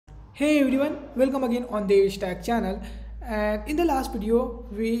Hey everyone, welcome again on the Stack channel. And in the last video,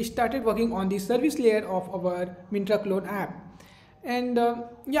 we started working on the service layer of our Myntra-Clone app. And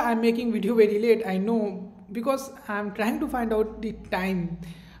yeah, I'm making video very late, I know, because I'm trying to find out the time.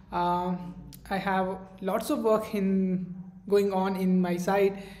 I have lots of work going on in my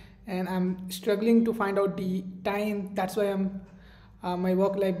side, and I'm struggling to find out the time. That's why my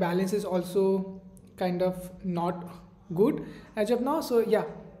work-life balance is also kind of not good as of now. So yeah,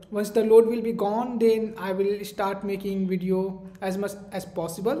 once the load will be gone, then I will start making video as much as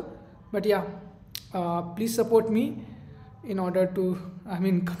possible. But yeah, please support me in order to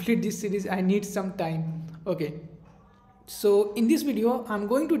complete this series. I need some time. Okay, so in this video I'm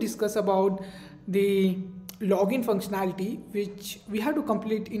going to discuss about the login functionality which we have to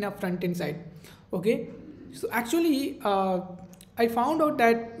complete in a front end side. Okay, so actually I found out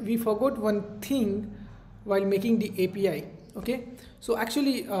that we forgot one thing while making the API. Okay, so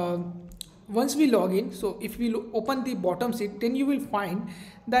actually once we log in, so if we open the bottom sheet, then you will find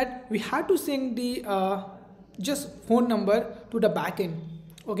that we had to send the just phone number to the backend.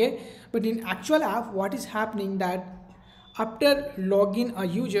 Okay, but in actual app, what is happening that after login a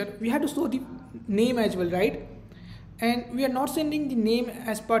user, we had to show the name as well, right? And we are not sending the name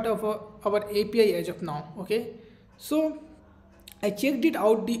as part of our API as of now. Okay, so I checked it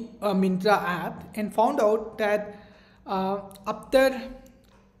out the Myntra-App and found out that at the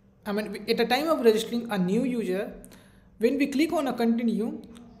time of registering a new user, when we click on a continue,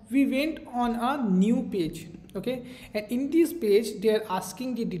 we went on a new page. Okay, and in this page they are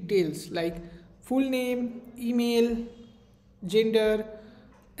asking the details like full name, email, gender,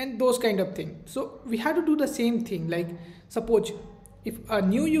 and those kind of things. So we had to do the same thing. Like suppose if a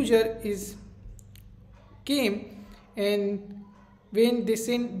new user came and when they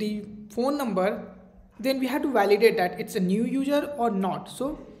send the phone number, then we have to validate that it's a new user or not.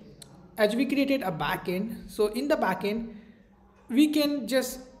 So as we created a backend, so in the backend we can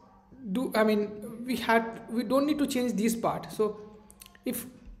just do, we don't need to change this part. So if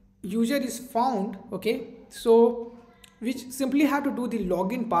user is found, okay, so we simply have to do the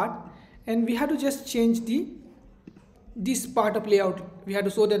login part, and we have to just change this part of layout. We have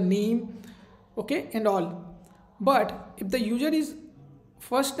to show the name, okay, and all. But if the user is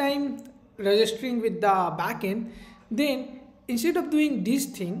first time registering with the backend, then instead of doing this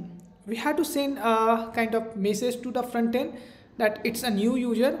thing, we have to send a kind of message to the front end that it's a new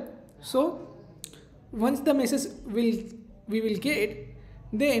user. So once the message we will get,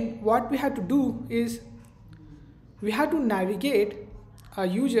 then what we have to do is we have to navigate a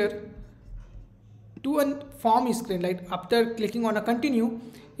user to a form screen. Like after clicking on a continue,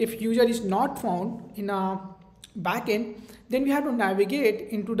 if user is not found in a backend, then we have to navigate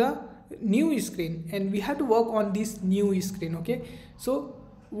into the new screen, and we have to work on this new screen. Okay, so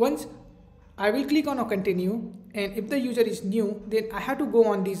once I will click on a continue, and if the user is new, then I have to go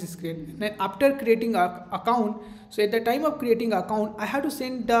on this screen. Then after creating a account, so at the time of creating account, I have to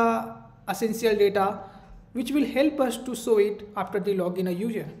send the essential data which will help us to show it after the login a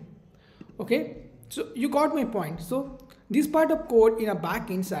user. Okay, so you got my point. So this part of code in a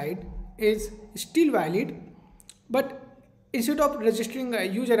backend side is still valid, but instead of registering a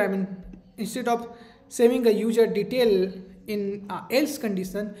user, instead of saving a user detail in else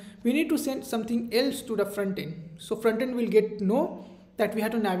condition, we need to send something else to the front end. So front end will know that we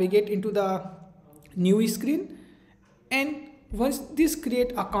have to navigate into the new screen, and once this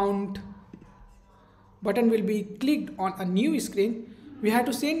create account button will be clicked on a new screen, we have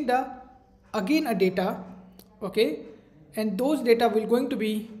to send again a data. Okay, and those data will going to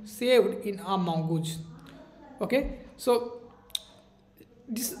be saved in our Mongoose. Okay, so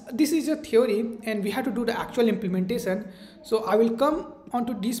this is a theory, and we have to do the actual implementation. So I will come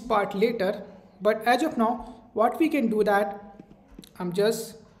onto this part later, but as of now, what we can do that I'm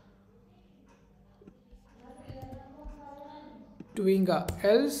just doing a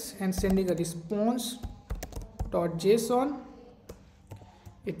else and sending a response.json.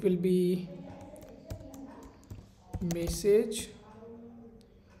 It will be message,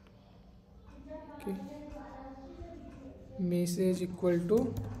 okay, message equal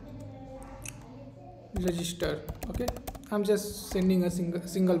to register. Okay, I'm just sending a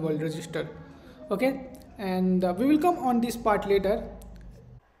single word register. Okay, and we will come on this part later,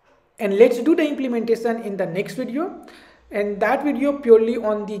 and let's do the implementation in the next video, and that video purely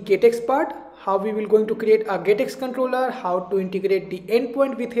on the getX part, how we will going to create a getX controller, how to integrate the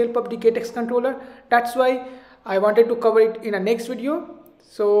endpoint with help of the getX controller. That's why I wanted to cover it in a next video.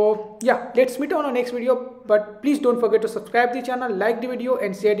 So yeah, let's meet on our next video, but please don't forget to subscribe the channel, like the video,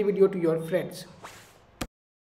 and share the video to your friends.